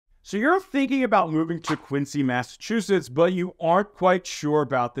So you're thinking about moving to Quincy, Massachusetts, but you aren't quite sure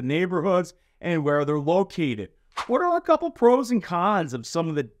about the neighborhoods and where they're located. What are a couple pros and cons of some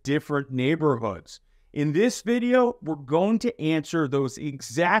of the different neighborhoods? In this video, we're going to answer those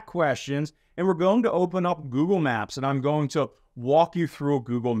exact questions, and we're going to open up Google Maps, and I'm going to walk you through a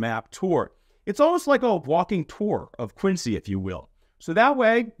Google Map tour. It's almost like a walking tour of Quincy, if you will. So that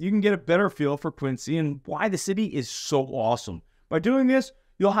way, you can get a better feel for Quincy and why the city is so awesome. By doing this,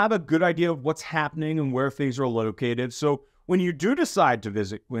 you'll have a good idea of what's happening and where things are located. So when you do decide to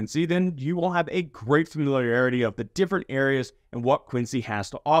visit Quincy, then you will have a great familiarity of the different areas and what Quincy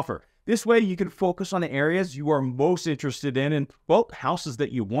has to offer. This way, you can focus on the areas you are most interested in and, well, houses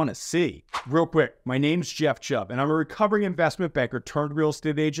that you want to see. Real quick, my name's Jeff Chubb, and I'm a recovering investment banker turned real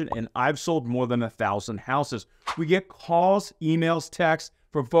estate agent, and I've sold more than 1,000 houses. We get calls, emails, texts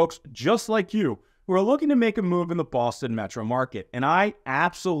from folks just like you who are looking to make a move in the Boston metro market, and I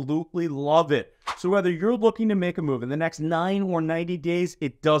absolutely love it. So whether you're looking to make a move in the next 9 or 90 days,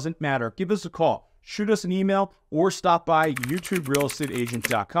 it doesn't matter. Give us a call, shoot us an email, or stop by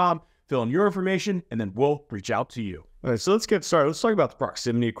youtuberealestateagent.com. Fill in your information, and then we'll reach out to you. All right, so let's get started. Let's talk about the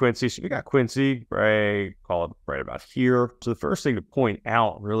proximity of Quincy. So we got Quincy, right, call it right about here. So the first thing to point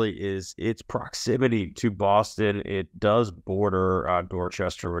out really is its proximity to Boston. It does border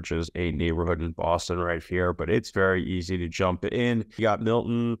Dorchester, which is a neighborhood in Boston right here, but it's very easy to jump in. You got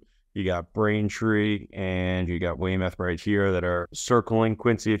Milton, you got Braintree, and you got Weymouth right here that are circling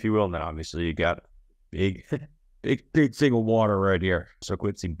Quincy, if you will. Now, obviously, you got big big single water right here. So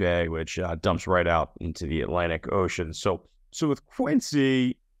Quincy Bay, which dumps right out into the Atlantic Ocean. So with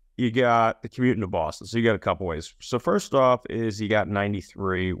Quincy, you got the commute into Boston. So you got a couple ways. So first off is you got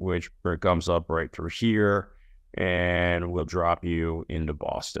 93, which comes up right through here and will drop you into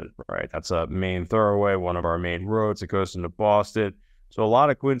Boston, right? That's a main thoroughway, one of our main roads that goes into Boston. So a lot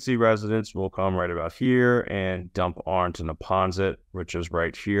of Quincy residents will come right about here and dump onto Neponset, which is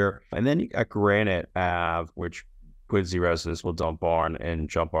right here. And then you got Granite Ave, which Quincy residents will dump on and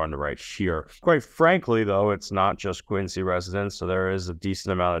jump on to right here. Quite frankly, though, it's not just Quincy residents. So there is a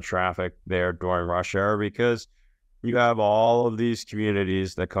decent amount of traffic there during rush hour because you have all of these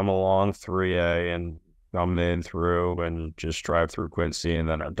communities that come along 3A and come in through and just drive through Quincy and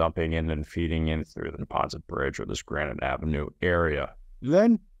then are dumping in and feeding in through the Neponset Bridge or this Granite Avenue area.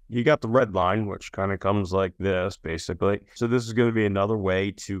 Then you got the red line, which kind of comes like this, basically. So this is going to be another way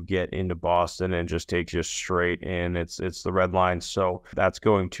to get into Boston and just takes you straight in. It's the red line. So that's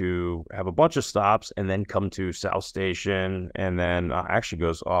going to have a bunch of stops and then come to South Station and then actually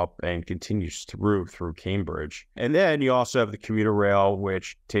goes up and continues through Cambridge. And then you also have the commuter rail,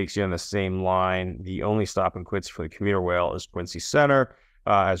 which takes you on the same line. The only stop in Quincy for the commuter rail is Quincy Center.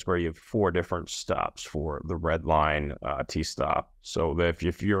 As where you have 4 different stops for the red line T-stop. So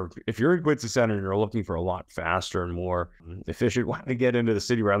if you're in Quincy Center and you're looking for a lot faster and more efficient way to get into the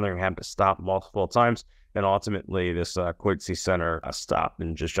city rather than having to stop multiple times, then ultimately this Quincy Center stop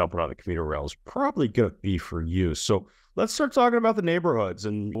and just jumping on the commuter rail is probably going to be for you. So let's start talking about the neighborhoods,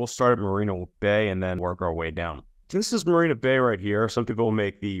 and we'll start at Marina Bay and then work our way down. This is Marina Bay right here. Some people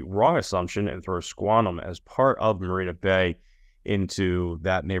make the wrong assumption and throw Squantum as part of Marina Bay into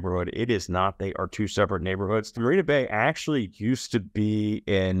that neighborhood. It is not. They are 2 separate neighborhoods. Marina Bay actually used to be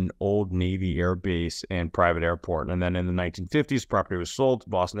an old Navy Air Base and private airport. And then in the 1950s, property was sold to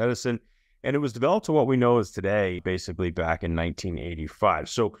Boston Edison, and it was developed to what we know as today, basically back in 1985.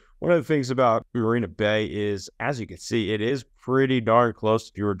 So one of the things about Marina Bay is, as you can see, it is pretty darn close.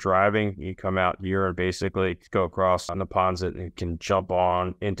 If you were driving, you come out here and basically go across on the Neponset and can jump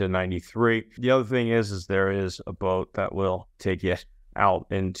on into 93. The other thing is there is a boat that will take you out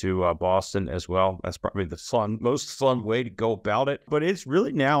into Boston as well. That's probably the most fun way to go about it. But it's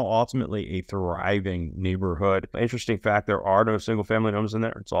really now ultimately a thriving neighborhood. Interesting fact, there are no single family homes in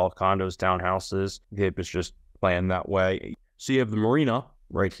there. It's all condos, townhouses. It's just planned that way. So you have the marina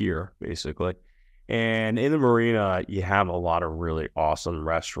right here, basically. And in the marina, you have a lot of really awesome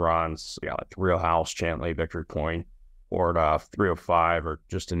restaurants. You got like Real House, Chantley, Victory Point, or 305, or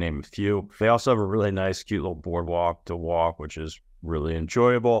just to name a few. They also have a really nice, cute little boardwalk to walk, which is really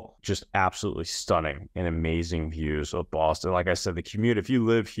enjoyable. Just absolutely stunning and amazing views of Boston. Like I said, the commute, if you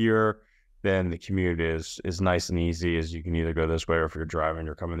live here, then the commute is nice and easy, as you can either go this way, or if you're driving,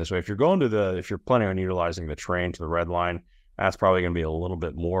 you're coming this way. If you're planning on utilizing the train to the red line, that's probably going to be a little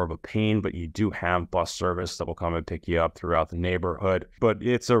bit more of a pain, but you do have bus service that will come and pick you up throughout the neighborhood. But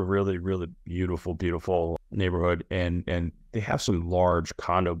it's a really, really beautiful, beautiful neighborhood. And they have some large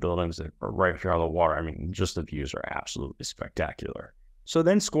condo buildings that are right here on the water. I mean, just the views are absolutely spectacular. So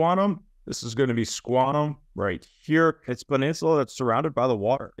then Squantum, This is going to be Squantum right here. It's a peninsula that's surrounded by the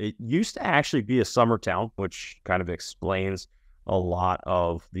water. It used to actually be a summer town, which kind of explains a lot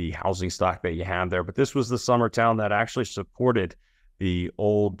of the housing stock that you have there. But this was the summer town that actually supported the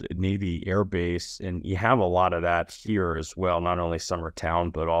old Navy Air Base. And you have a lot of that here as well, not only summer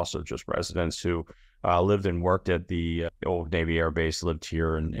town, but also just residents who lived and worked at the old Navy Air Base, lived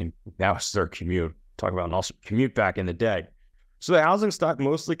here, and that was their commute. Talk about an awesome commute back in the day. So the housing stock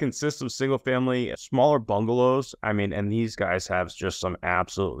mostly consists of single-family, smaller bungalows. I mean, and these guys have just some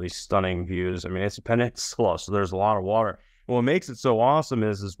absolutely stunning views. I mean, it's a peninsula, so there's a lot of water. And what makes it so awesome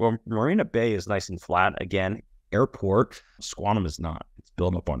is well, Marina Bay is nice and flat. Again, airport. Squantum is not. It's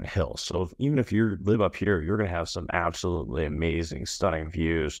built up on a hill. So even if you live up here, you're going to have some absolutely amazing, stunning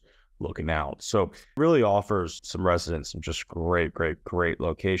views looking out. So it really offers some residents some just great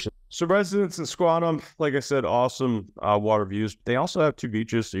locations. So residents in Squantum, like I said, awesome water views. They also have two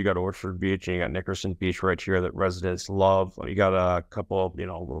beaches. So you got Orchard Beach and you got Nickerson Beach right here that residents love. You got a couple of,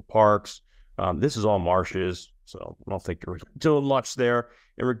 little parks. This is all marshes, so I don't think you're doing much there.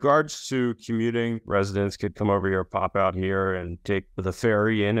 In regards to commuting, residents could come over here, pop out here, and take the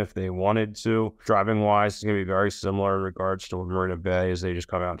ferry in if they wanted to. Driving-wise, it's going to be very similar in regards to Marina Bay, as they just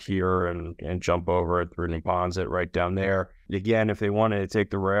come out here and jump over it through Neponset right down there. Again, if they wanted to take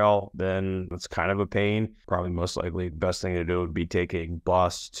the rail, then it's kind of a pain. Probably most likely the best thing to do would be taking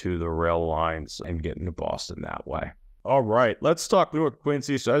bus to the rail lines and getting to Boston that way. All right, let's talk North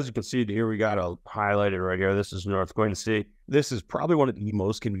Quincy. So as you can see here, we got a highlighted right here. This is North Quincy. This is probably one of the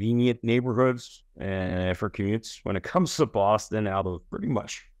most convenient neighborhoods for commutes when it comes to Boston out of pretty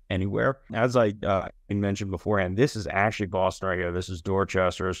much anywhere. As I mentioned beforehand, this is actually Boston right here. This is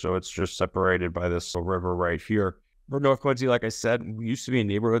Dorchester, so it's just separated by this river right here. For North Quincy, like I said, we used to be a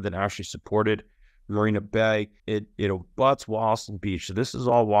neighborhood that actually supported Marina Bay. It abuts Wollaston Beach. So this is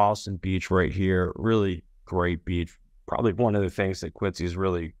all Wollaston Beach right here. Really great beach. Probably one of the things that Quincy is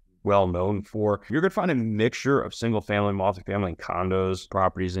really well known for. You're going to find a mixture of single family, multifamily condos,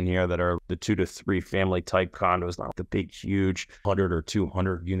 properties in here that are the 2 to 3 family type condos, not the big, huge 100 or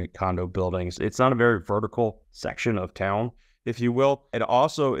 200 unit condo buildings. It's not a very vertical section of town, if you will. It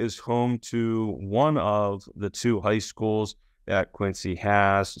also is home to one of the 2 high schools that Quincy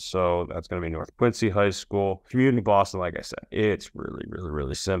has. So that's going to be North Quincy High School. Commuting Boston, like I said, it's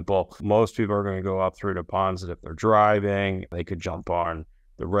really simple. Most people are going to go up through the ponds if they're driving. They could jump on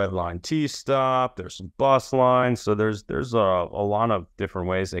the Red Line T stop. There's some bus lines. So there's a lot of different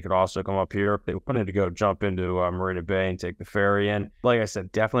ways. They could also come up here if they wanted to go jump into Marina Bay and take the ferry in. Like I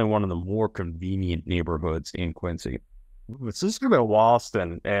said, definitely one of the more convenient neighborhoods in Quincy. So this is about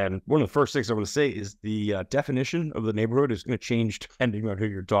Wollaston, and one of the first things I want to say is the definition of the neighborhood is going to change depending on who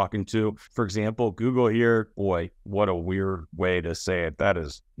you're talking to. For example, Google here, boy, what a weird way to say it. That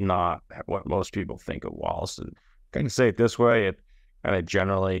is not what most people think of Wollaston. Kind of say it this way, it kind of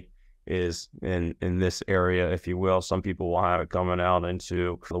generally is in this area, if you will. Some people will have it coming out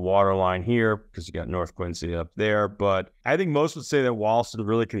into the water line here because you got North Quincy up there. But I think most would say that Wollaston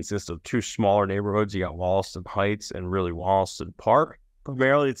really consists of 2 smaller neighborhoods. You got Wollaston Heights and really Wollaston Park.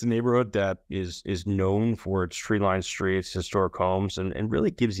 Primarily, it's a neighborhood that is known for its tree-lined streets, historic homes, and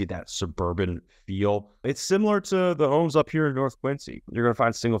really gives you that suburban feel. It's similar to the homes up here in North Quincy. You're going to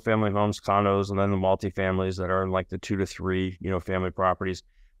find single-family homes, condos, and then the multifamilies that are in like the 2 to 3, family properties.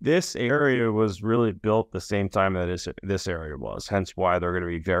 This area was really built the same time that this area was, hence why they're going to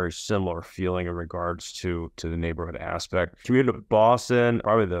be very similar feeling in regards to the neighborhood aspect. Commuting to Boston,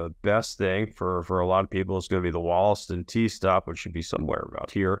 probably the best thing for a lot of people is going to be the Wollaston T stop, which should be somewhere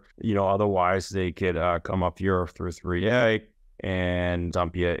about here. Otherwise they could come up here through 3A and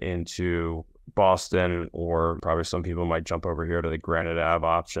dump you into Boston, or probably some people might jump over here to the Granite Ave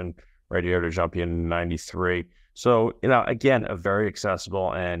option right here to jump you into 93. So, again, a very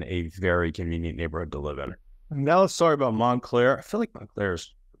accessible and a very convenient neighborhood to live in. Now let's talk about Montclair. I feel like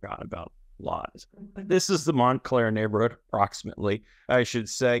Montclair's forgotten about a lot. This is the Montclair neighborhood, approximately, I should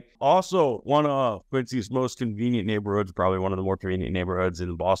say. Also, one of Quincy's most convenient neighborhoods, probably one of the more convenient neighborhoods in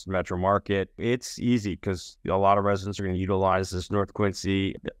the Boston metro market. It's easy because a lot of residents are going to utilize this North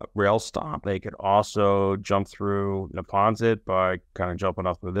Quincy rail stop. They could also jump through Neponset by kind of jumping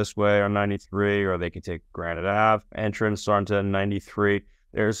up this way on 93, or they could take Granite Ave entrance onto 93.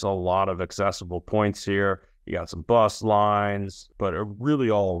 There's a lot of accessible points here. You got some bus lines, but a really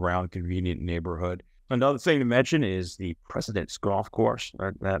all-around convenient neighborhood. Another thing to mention is the President's Golf Course,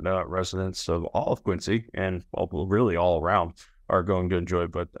 right? That residents of all of Quincy and really all around are going to enjoy.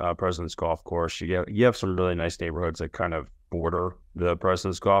 But President's Golf Course, you have some really nice neighborhoods that kind of border the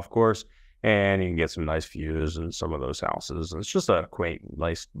President's Golf Course. and you can get some nice views in some of those houses. And it's just a quaint,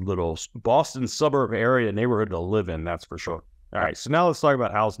 nice little Boston suburb area neighborhood to live in, that's for sure. All right, so now let's talk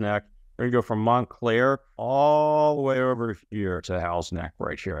about Howes Neck. We're going to go from Montclair all the way over here to Howes Neck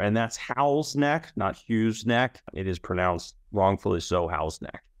right here. And that's Howes Neck, not Hughes Neck. It is pronounced wrongfully so, Howes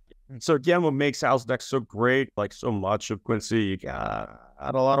Neck. So again, what makes Howes Neck so great, like so much of Quincy, you got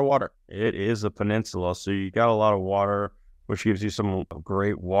a lot of water. It is a peninsula, so you got a lot of water, which gives you some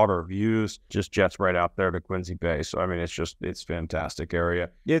great water views. Just jets right out there to Quincy Bay. So, I mean, it's fantastic area.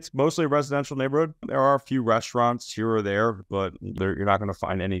 It's mostly a residential neighborhood. There are a few restaurants here or there, but you're not going to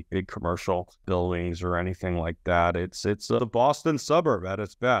find any big commercial buildings or anything like that. It's a Boston suburb at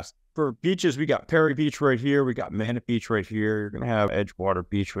its best. For beaches, we got Perry Beach right here. We got Manhattan Beach right here. You're going to have Edgewater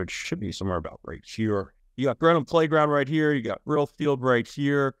Beach, which should be somewhere about right here. You got Grenham Playground right here. You got Brill Field right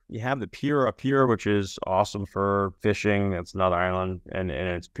here. You have the pier up here, which is awesome for fishing. It's another island and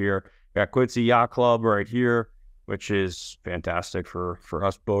it's pier. You got Quincy Yacht Club right here, which is fantastic for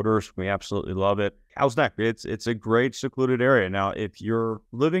us boaters. We absolutely love it. Howes Neck, it's a great secluded area. Now, if you're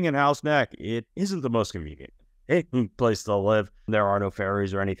living in Howes Neck, it isn't the most convenient place to live. There are no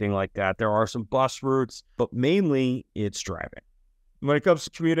ferries or anything like that. There are some bus routes, but mainly it's driving. When it comes to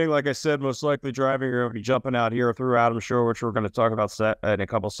commuting, like I said, most likely driving, you're going to be jumping out here through Adams Shore, which we're going to talk about in a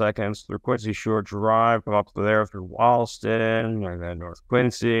couple seconds, through Quincy Shore Drive, come up to there through Wallaston, and then North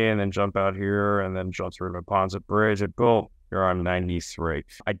Quincy, and then jump out here, and then jump through the Ponset Bridge, and boom, you're on 93.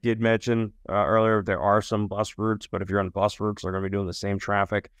 I did mention earlier there are some bus routes, but if you're on bus routes, they're going to be doing the same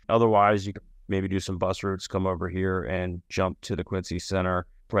traffic. Otherwise, you can maybe do some bus routes, come over here, and jump to the Quincy Center,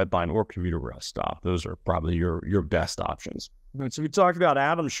 Red Line, or commuter rail stop. Those are probably your best options. So we talked about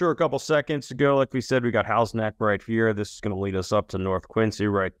Adams Shore a couple seconds ago. Like we said, we got Howes Neck right here. This is going to lead us up to North Quincy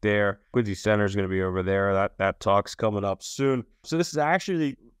right there. Quincy Center is going to be over there. That talk's coming up soon. So this is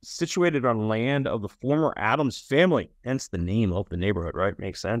actually situated on land of the former Adams family, hence the name of the neighborhood, right?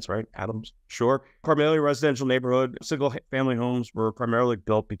 Makes sense, right? Adams Shore. Primarily residential neighborhood. Single-family homes were primarily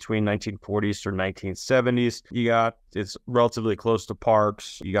built between 1940s to 1970s. It's relatively close to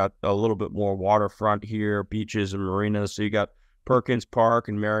parks. You got a little bit more waterfront here, beaches and marinas. So you got Perkins Park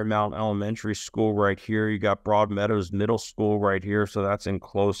and Marymount Elementary School right here. You got Broad Meadows Middle School right here. So that's in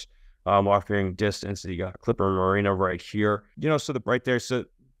close walking distance. You got Clipper Marina right here. Right there. So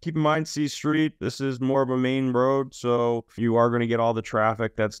keep in mind, C Street, this is more of a main road, so you are going to get all the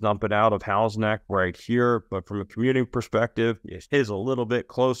traffic that's dumping out of Howes Neck right here. But from a commuting perspective, it is a little bit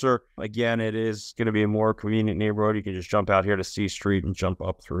closer. Again, it is going to be a more convenient neighborhood. You can just jump out here to C Street and jump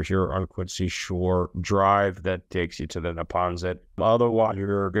up through here on Quincy Shore Drive. That takes you to the Neponset. Otherwise,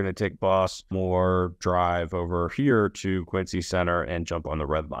 you're going to take bus or drive over here to Quincy Center and jump on the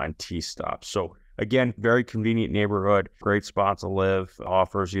Red Line T-stop. So again, very convenient neighborhood, great spot to live,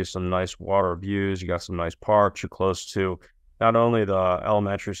 offers you some nice water views. You got some nice parks. You're close to not only the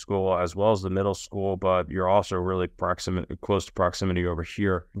elementary school as well as the middle school, but you're also really close to proximity over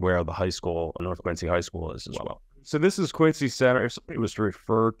here where the high school, North Quincy High School, is as well. So this is Quincy Center. If somebody was to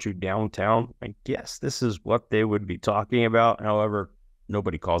refer to downtown, I guess this is what they would be talking about. However,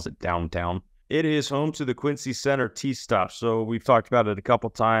 nobody calls it downtown. It is home to the Quincy Center T-stop. So we've talked about it a couple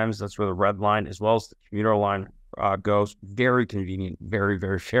times. That's where the Red Line as well as the commuter line goes. Very convenient, very,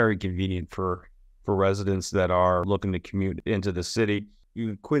 very, very convenient for residents that are looking to commute into the city.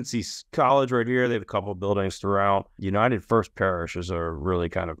 Quincy College right here. They have a couple of buildings throughout. United First Parish is a really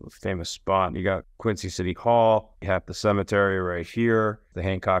kind of a famous spot. You got Quincy City Hall. You have the cemetery right here, the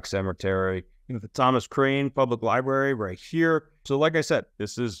Hancock Cemetery. The Thomas Crane Public Library right here. So like I said,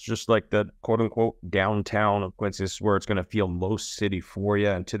 this is just like the quote-unquote downtown of Quincy. This is where it's going to feel most city for you.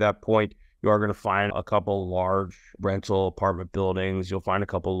 And to that point, you are going to find a couple large rental apartment buildings. You'll find a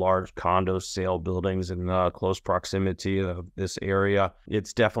couple large condo sale buildings in close proximity of this area.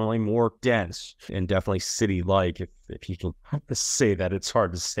 It's definitely more dense and definitely city-like. If you can say that, it's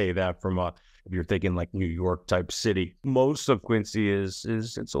hard to say that from if you're thinking like New York type city. Most of Quincy is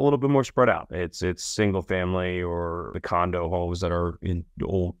it's a little bit more spread out. It's single family or the condo homes that are in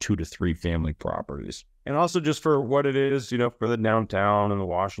old 2 to 3 family properties. And also just for what it is, for the downtown and the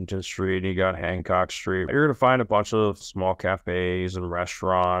Washington Street, you got Hancock Street. You're going to find a bunch of small cafes and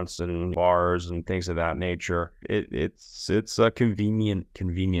restaurants and bars and things of that nature. It's a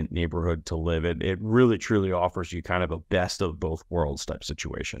convenient neighborhood to live in. It really, truly offers you kind of a best of both worlds type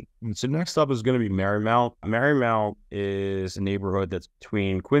situation. And so next up is going to be Marymount. Marymount is a neighborhood that's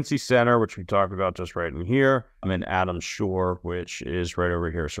between Quincy Center, which we talked about just right in here, and Adams Shore, which is right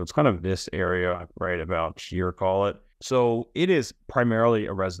over here. So it's kind of this area right about here, call it. So it is primarily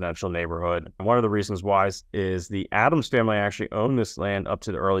a residential neighborhood. And one of the reasons why is the Adams family actually owned this land up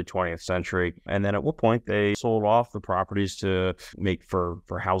to the early 20th century. And then at one point they sold off the properties to make for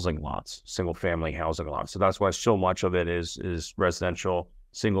housing lots, single family housing lots. So that's why so much of it is residential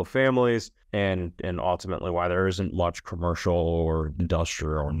single families, and ultimately why there isn't much commercial or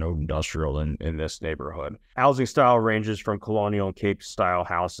industrial or no industrial in this neighborhood. Housing style ranges from colonial and Cape style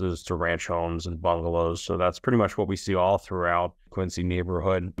houses to ranch homes and bungalows. So that's pretty much what we see all throughout Quincy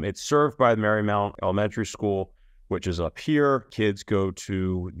neighborhood. It's served by the Marymount Elementary School, which is up here. Kids go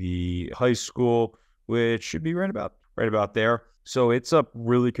to the high school, which should be right about there. So it's a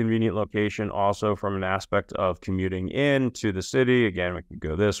really convenient location also from an aspect of commuting into the city. Again, we could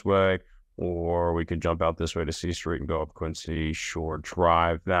go this way, or we could jump out this way to C Street and go up Quincy Shore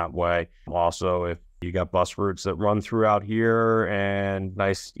Drive that way. Also, if you got bus routes that run throughout here and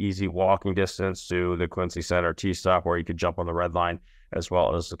nice, easy walking distance to the Quincy Center T-stop, where you could jump on the Red Line as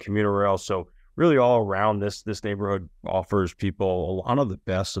well as the commuter rail. So really all around this neighborhood offers people a lot of the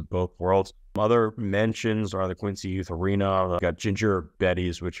best of both worlds. Other mentions are the Quincy Youth Arena. We've got Ginger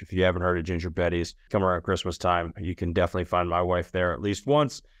Betty's, which if you haven't heard of Ginger Betty's, come around Christmas time, you can definitely find my wife there at least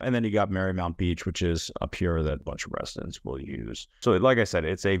once. And then you got Marymount Beach, which is up here that a bunch of residents will use. So like I said,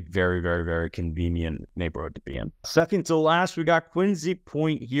 it's a very, very, very convenient neighborhood to be in. Second to last, we got Quincy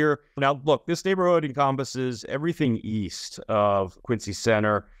Point here. Now, look, this neighborhood encompasses everything east of Quincy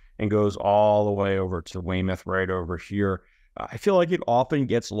Center and goes all the way over to Weymouth right over here. I feel like it often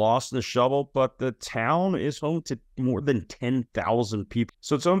gets lost in the shuffle, but the town is home to more than 10,000 people.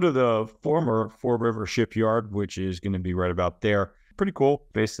 So it's home to the former Fore River Shipyard, which is going to be right about there. Pretty cool.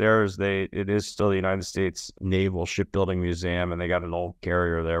 Based there it is still the United States Naval Shipbuilding Museum, and they got an old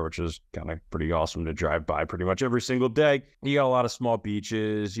carrier there, which is kind of pretty awesome to drive by pretty much every single day. You got a lot of small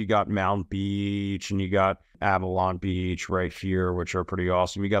beaches. You got Mound Beach, and you got Avalon Beach right here, which are pretty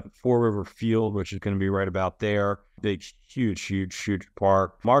awesome. You got the Fore River Field, which is going to be right about there. Big, huge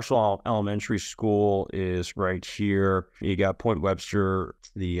park. Marshall Elementary School is right here. You got Point Webster,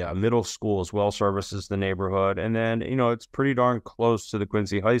 the middle school as well, services the neighborhood. And then, it's pretty darn close to the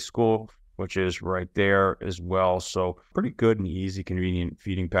Quincy High School, which is right there as well. So pretty good and easy, convenient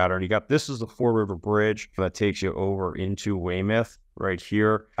feeding pattern. This is the Fore River Bridge that takes you over into Weymouth right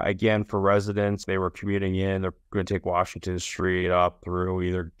here. Again, for residents, they were commuting in. They're going to take Washington Street up through,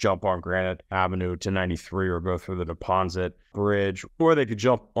 either jump on Granite Avenue to 93 or go through the Neponset Bridge, or they could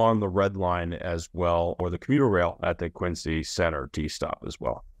jump on the Red Line as well, or the commuter rail at the Quincy Center T-stop as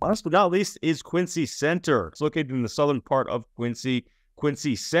well. Last but not least is Quincy Center. It's located in the southern part of Quincy.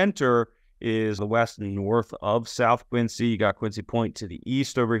 Quincy Center is the west and north of South Quincy. You got Quincy Point to the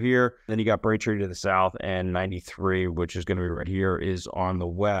east over here. Then you got Braintree to the south, and 93, which is going to be right here, is on the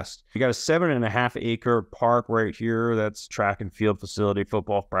west. You got a 7.5 acre park right here. That's track and field facility,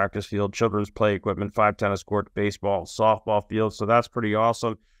 football practice field, children's play equipment, 5 tennis courts, baseball, softball field. So that's pretty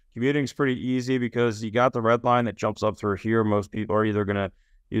awesome. Commuting's pretty easy because you got the Red Line that jumps up through here. Most people are either going to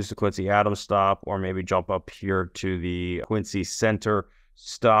use the Quincy Adams stop or maybe jump up here to the Quincy Center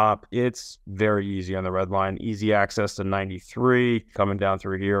stop. It's very easy on the Red Line. Easy access to 93. Coming down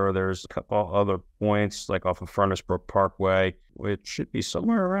through here, there's a couple other points like off of Furnace Brook Parkway, which should be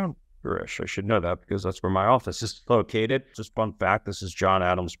somewhere around here-ish. I should know that because that's where my office is located. Just fun fact, this is John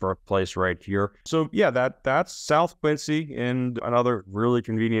Adams' birthplace right here. So yeah, that's South Quincy, and another really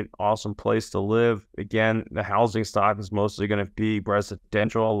convenient, awesome place to live. Again, the housing stock is mostly going to be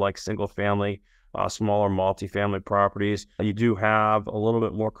residential, like single family, smaller multifamily properties. You do have a little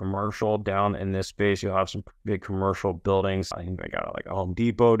bit more commercial down in this space. You'll have some big commercial buildings. I think they got like a Home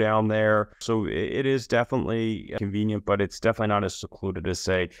Depot down there. So it is definitely convenient, but it's definitely not as secluded as,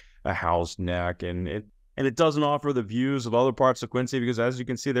 say, a House Neck. And it doesn't offer the views of other parts of Quincy because, as you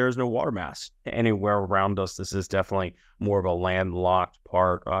can see, there is no water mass anywhere around us. This is definitely more of a landlocked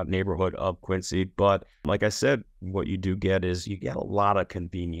neighborhood of Quincy. But like I said, what you do get is you get a lot of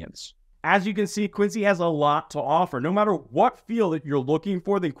convenience. As you can see, Quincy has a lot to offer. No matter what feel that you're looking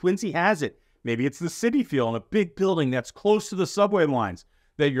for, then Quincy has it. Maybe it's the city feel in a big building that's close to the subway lines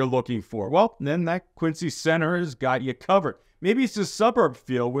that you're looking for. Well, then that Quincy Center has got you covered. Maybe it's the suburb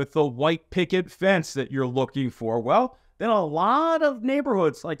feel with the white picket fence that you're looking for. Well, then a lot of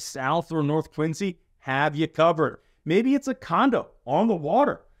neighborhoods like South or North Quincy have you covered. Maybe it's a condo on the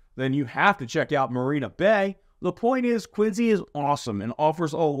water. Then you have to check out Marina Bay. The point is, Quincy is awesome and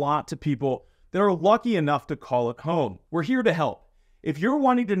offers a lot to people that are lucky enough to call it home. We're here to help. If you're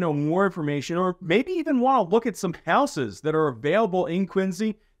wanting to know more information or maybe even want to look at some houses that are available in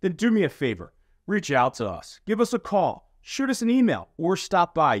Quincy, then do me a favor. Reach out to us. Give us a call. shoot us an email or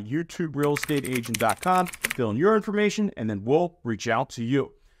stop by youtuberealestateagent.com, fill in your information, and then we'll reach out to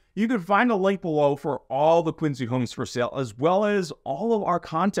you. You can find a link below for all the Quincy homes for sale, as well as all of our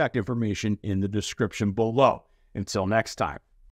contact information in the description below. Until next time.